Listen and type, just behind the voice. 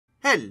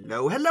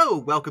Hello,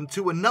 welcome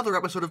to another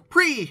episode of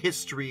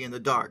Prehistory in the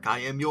Dark. I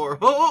am your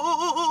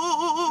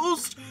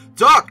host,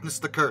 Darkness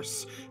the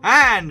Curse.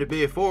 And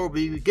before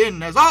we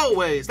begin, as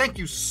always, thank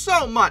you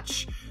so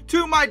much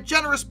to my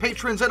generous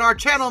patrons and our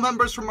channel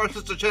members from our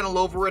sister channel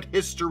over at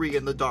History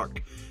in the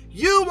Dark.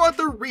 You are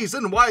the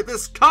reason why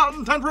this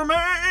content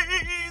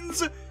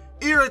remains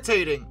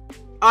irritating.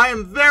 I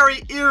am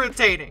very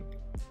irritating.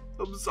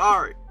 I'm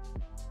sorry.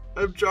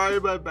 I'm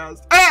trying my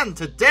best. And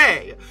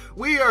today,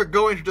 we are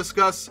going to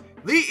discuss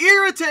the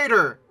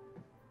Irritator,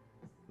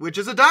 which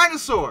is a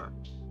dinosaur.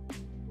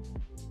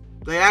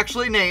 They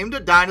actually named a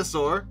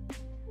dinosaur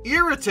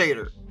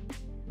Irritator.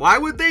 Why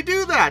would they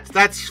do that?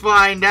 Let's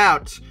find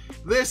out.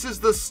 This is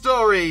the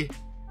story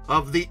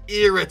of the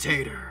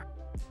Irritator.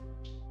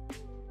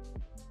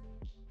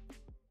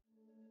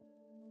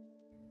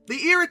 The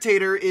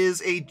Irritator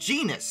is a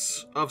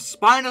genus of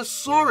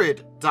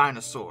spinosaurid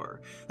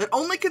dinosaur that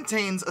only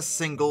contains a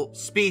single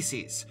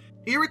species,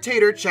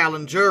 Irritator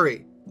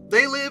challengeri.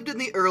 They lived in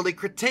the Early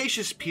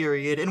Cretaceous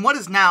Period in what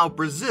is now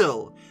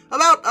Brazil,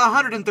 about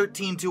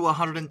 113 to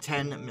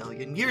 110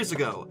 million years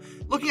ago.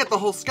 Looking at the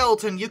whole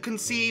skeleton, you can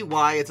see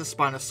why it's a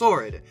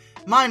spinosaurid.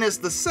 Minus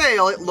the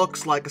sail, it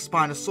looks like a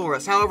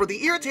Spinosaurus. However, the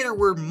Irritator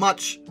were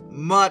much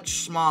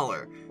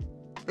smaller.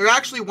 They're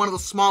actually one of the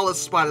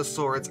smallest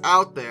spinosaurids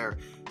out there,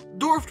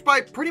 dwarfed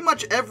by pretty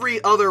much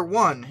every other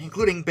one,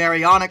 including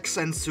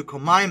Baryonyx and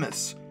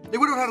Suchomimus. They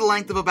would have had a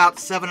length of about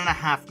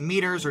 7.5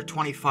 meters or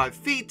 25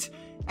 feet,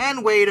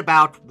 and weighed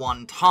about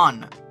 1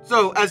 ton.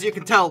 So, as you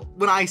can tell,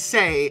 when I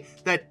say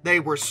that they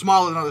were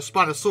smaller than other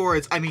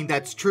spinosaurids, I mean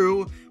that's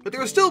true, but they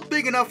were still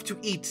big enough to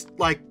eat,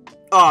 like,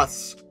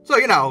 us. So,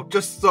 you know,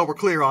 just so we're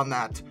clear on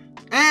that.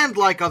 And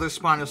like other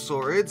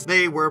spinosaurids,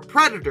 they were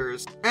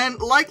predators, and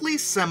likely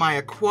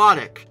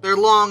semi-aquatic. Their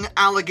long,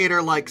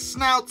 alligator-like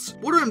snouts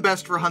would have been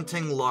best for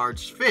hunting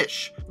large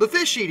fish. The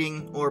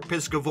fish-eating, or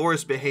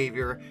piscivorous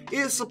behavior,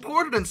 is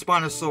supported in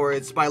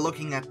spinosaurids by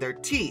looking at their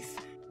teeth,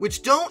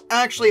 which don't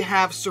actually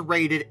have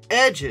serrated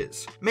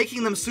edges,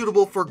 making them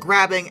suitable for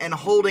grabbing and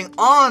holding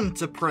on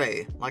to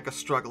prey, like a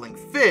struggling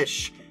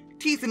fish.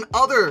 Teeth in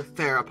other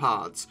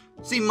theropods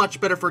seem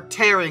much better for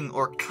tearing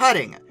or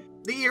cutting.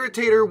 The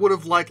Irritator would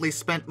have likely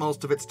spent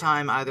most of its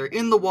time either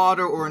in the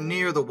water or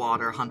near the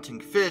water hunting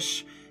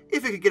fish.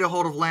 If it could get a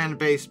hold of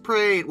land-based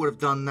prey, it would have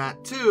done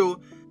that too.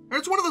 And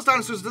it's one of those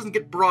dinosaurs that doesn't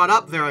get brought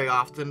up very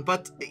often,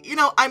 but, you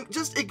know, I'm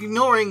just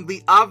ignoring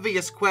the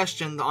obvious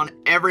question on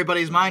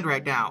everybody's mind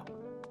right now.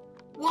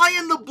 Why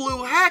in the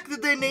blue heck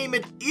did they name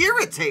it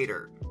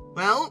Irritator?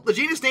 Well, the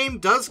genus name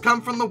does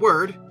come from the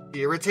word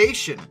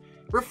irritation,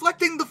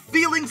 reflecting the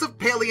feelings of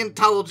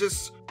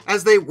paleontologists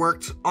as they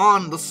worked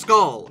on the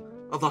skull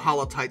of the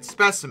holotype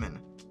specimen.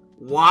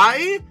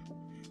 Why?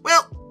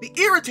 Well, the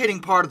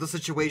irritating part of the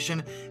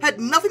situation had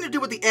nothing to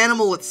do with the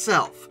animal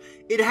itself.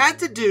 It had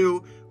to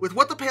do with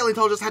what the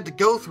paleontologists had to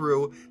go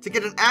through to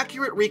get an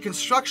accurate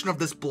reconstruction of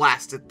this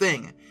blasted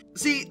thing.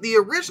 See, the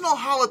original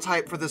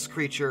holotype for this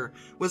creature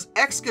was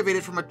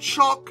excavated from a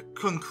chalk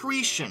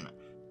concretion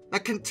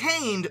that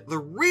contained the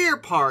rear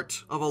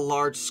part of a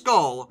large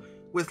skull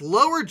with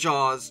lower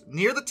jaws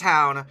near the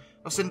town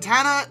of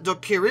Santana do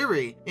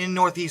Cariri in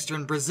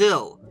northeastern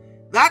Brazil.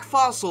 That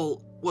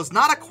fossil was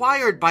not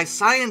acquired by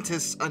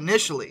scientists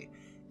initially.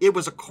 It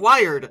was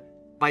acquired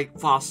by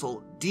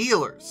fossil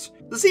dealers.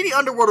 The seedy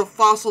underworld of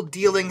fossil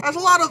dealing has a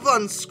lot of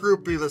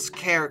unscrupulous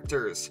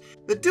characters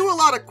that do a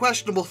lot of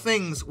questionable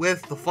things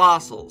with the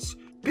fossils.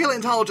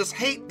 Paleontologists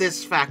hate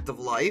this fact of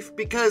life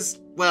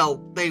because, well,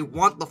 they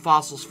want the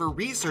fossils for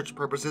research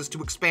purposes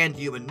to expand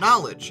human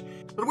knowledge.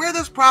 But where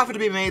there's profit to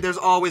be made, there's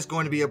always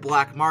going to be a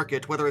black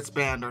market, whether it's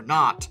banned or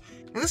not.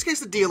 In this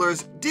case, the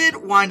dealers did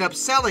wind up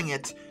selling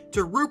it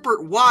to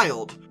Rupert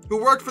Wild,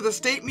 who worked for the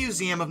State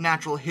Museum of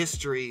Natural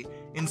History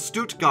in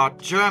Stuttgart,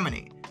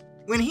 Germany.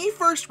 When he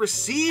first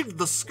received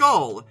the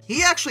skull,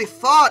 he actually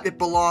thought it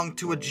belonged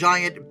to a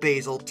giant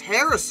basal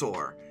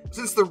pterosaur,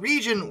 since the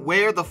region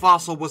where the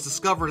fossil was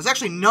discovered is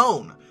actually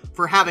known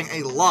for having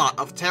a lot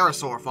of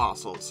pterosaur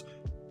fossils.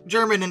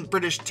 German and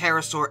British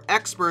pterosaur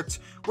experts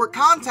were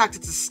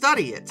contacted to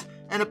study it,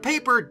 and a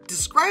paper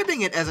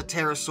describing it as a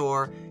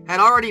pterosaur had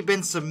already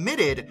been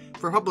submitted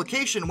for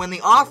publication when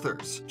the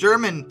authors,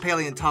 German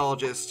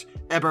paleontologist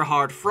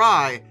Eberhard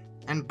Frey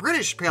and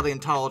British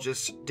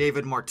paleontologist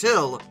David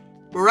Martill,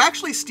 were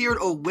actually steered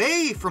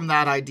away from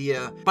that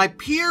idea by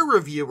peer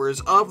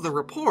reviewers of the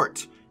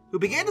report, who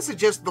began to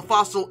suggest the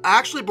fossil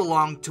actually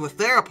belonged to a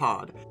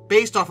theropod,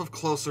 based off of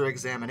closer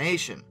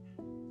examination.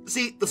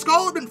 See, the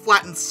skull had been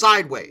flattened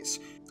sideways,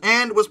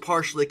 and was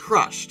partially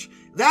crushed.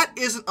 That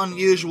isn't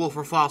unusual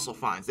for fossil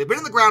finds. They've been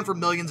in the ground for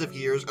millions of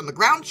years, and the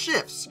ground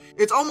shifts.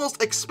 It's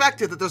almost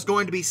expected that there's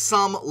going to be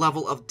some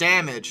level of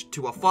damage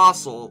to a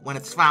fossil when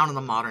it's found in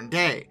the modern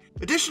day.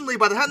 Additionally,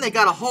 by the time they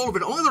got a hold of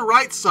it, only the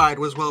right side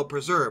was well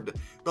preserved.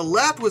 The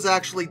left was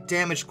actually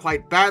damaged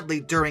quite badly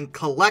during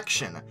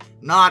collection,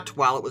 not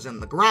while it was in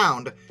the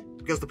ground,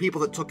 because the people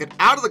that took it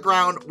out of the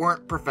ground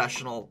weren't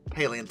professional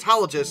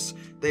paleontologists.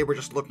 They were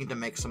just looking to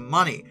make some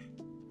money,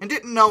 and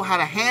didn't know how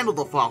to handle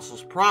the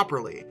fossils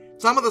properly.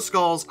 Some of the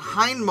skull's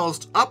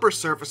hindmost upper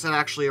surface had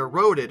actually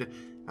eroded,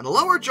 and the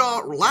lower jaw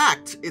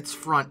lacked its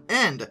front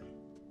end.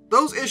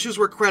 Those issues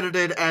were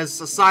credited as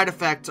a side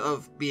effect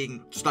of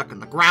being stuck in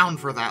the ground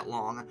for that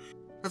long,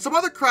 and some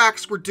other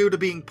cracks were due to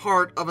being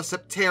part of a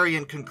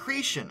septarian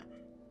concretion.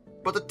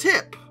 But the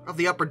tip of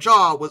the upper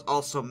jaw was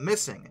also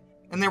missing,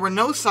 and there were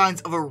no signs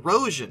of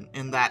erosion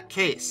in that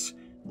case,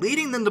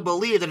 leading them to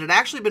believe that it had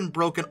actually been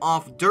broken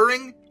off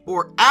during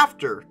or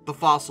after the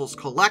fossil's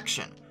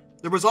collection.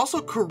 There was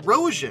also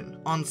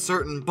corrosion on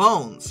certain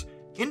bones,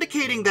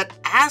 indicating that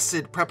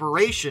acid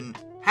preparation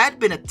had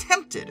been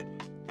attempted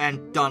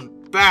and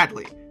done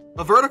badly.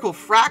 A vertical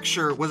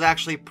fracture was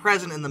actually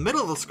present in the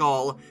middle of the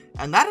skull,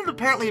 and that had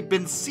apparently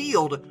been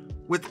sealed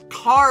with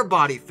car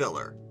body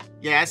filler.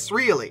 Yes,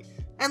 really.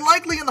 And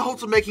likely in the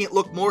hopes of making it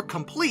look more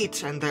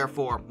complete and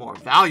therefore more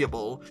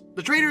valuable,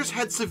 the traders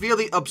had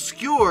severely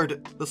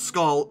obscured the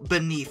skull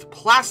beneath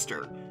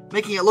plaster,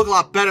 making it look a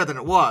lot better than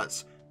it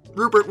was.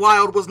 Rupert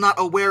Wilde was not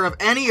aware of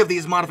any of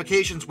these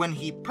modifications when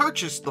he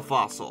purchased the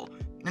fossil,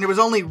 and it was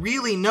only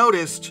really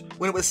noticed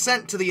when it was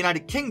sent to the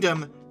United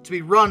Kingdom to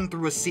be run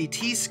through a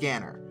CT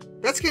scanner.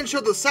 That scan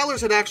showed the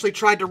sellers had actually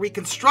tried to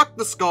reconstruct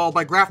the skull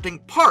by grafting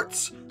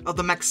parts of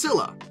the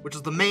maxilla, which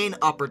is the main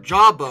upper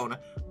jawbone,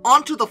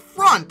 onto the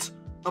front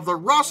of the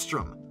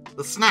rostrum,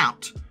 the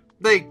snout.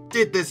 They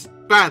did this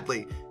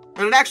badly,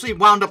 and it actually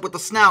wound up with the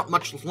snout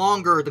much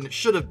longer than it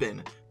should have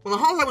been. When the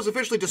holotype was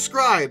officially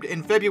described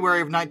in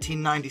February of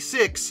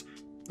 1996,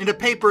 in a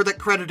paper that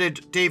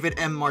credited David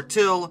M.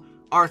 Martill,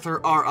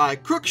 Arthur R.I.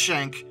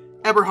 Cruikshank,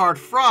 Eberhard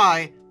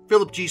Frey,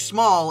 Philip G.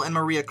 Small, and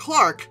Maria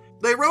Clark,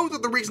 they wrote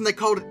that the reason they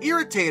called it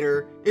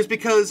Irritator is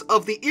because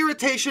of the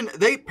irritation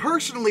they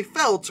personally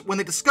felt when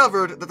they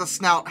discovered that the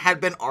snout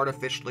had been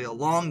artificially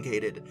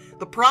elongated.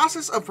 The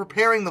process of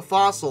preparing the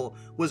fossil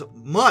was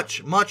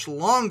much, much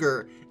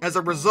longer as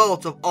a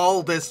result of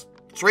all this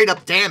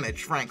straight-up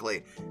damage,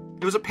 frankly.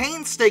 It was a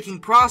painstaking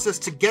process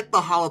to get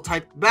the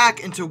holotype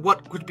back into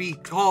what could be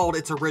called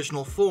its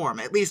original form,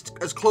 at least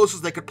as close as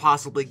they could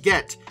possibly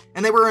get,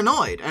 and they were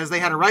annoyed, as they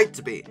had a right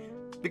to be,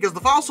 because the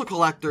fossil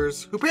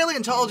collectors, who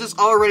paleontologists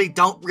already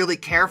don't really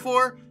care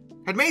for,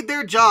 had made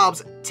their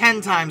jobs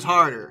 10 times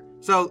harder.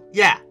 So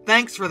yeah,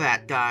 thanks for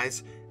that,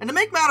 guys. And to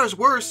make matters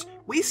worse,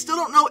 we still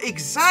don't know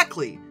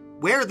exactly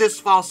where this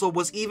fossil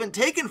was even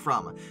taken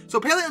from, so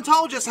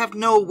paleontologists have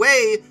no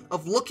way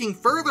of looking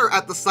further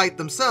at the site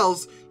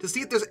themselves to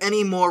see if there's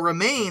any more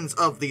remains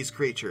of these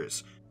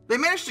creatures. They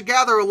managed to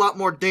gather a lot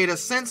more data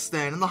since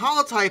then, and the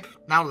holotype,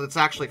 now that it's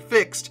actually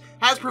fixed,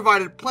 has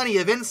provided plenty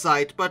of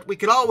insight, but we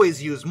could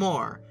always use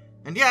more.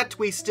 And yet,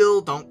 we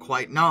still don't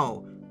quite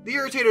know. The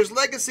Irritator's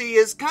legacy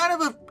is kind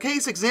of a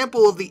case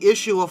example of the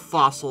issue of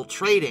fossil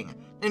trading.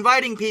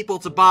 Inviting people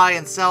to buy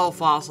and sell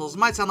fossils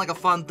might sound like a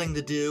fun thing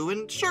to do,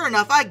 and sure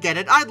enough, I get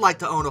it, I'd like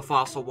to own a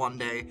fossil one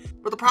day.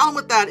 But the problem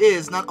with that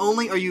is, not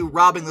only are you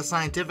robbing the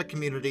scientific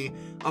community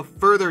of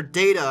further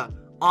data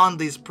on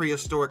these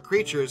prehistoric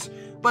creatures,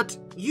 but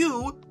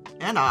you,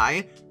 and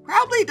I,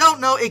 probably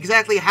don't know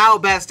exactly how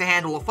best to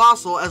handle a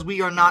fossil as we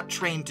are not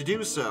trained to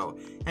do so,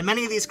 and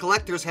many of these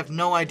collectors have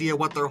no idea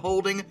what they're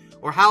holding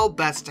or how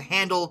best to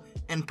handle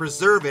and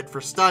preserve it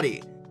for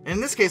study. And in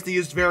this case, they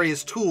used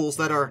various tools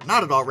that are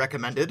not at all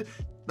recommended,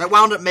 that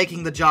wound up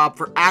making the job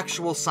for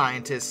actual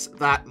scientists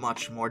that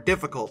much more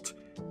difficult.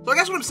 So I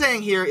guess what I'm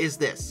saying here is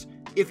this.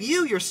 If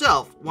you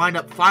yourself wind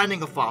up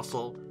finding a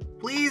fossil,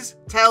 please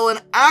tell an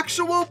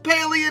actual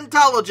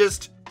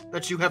paleontologist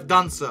that you have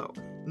done so.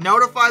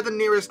 Notify the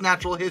nearest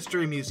natural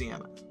history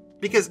museum,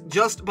 because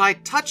just by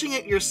touching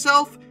it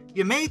yourself,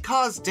 you may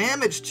cause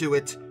damage to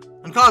it,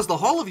 and cause the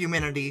whole of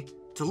humanity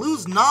to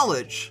lose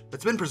knowledge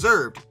that's been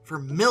preserved for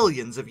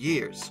millions of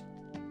years.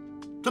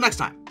 Till next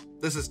time,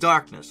 this is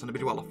Darkness, and I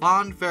bid you all a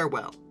fond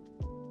farewell.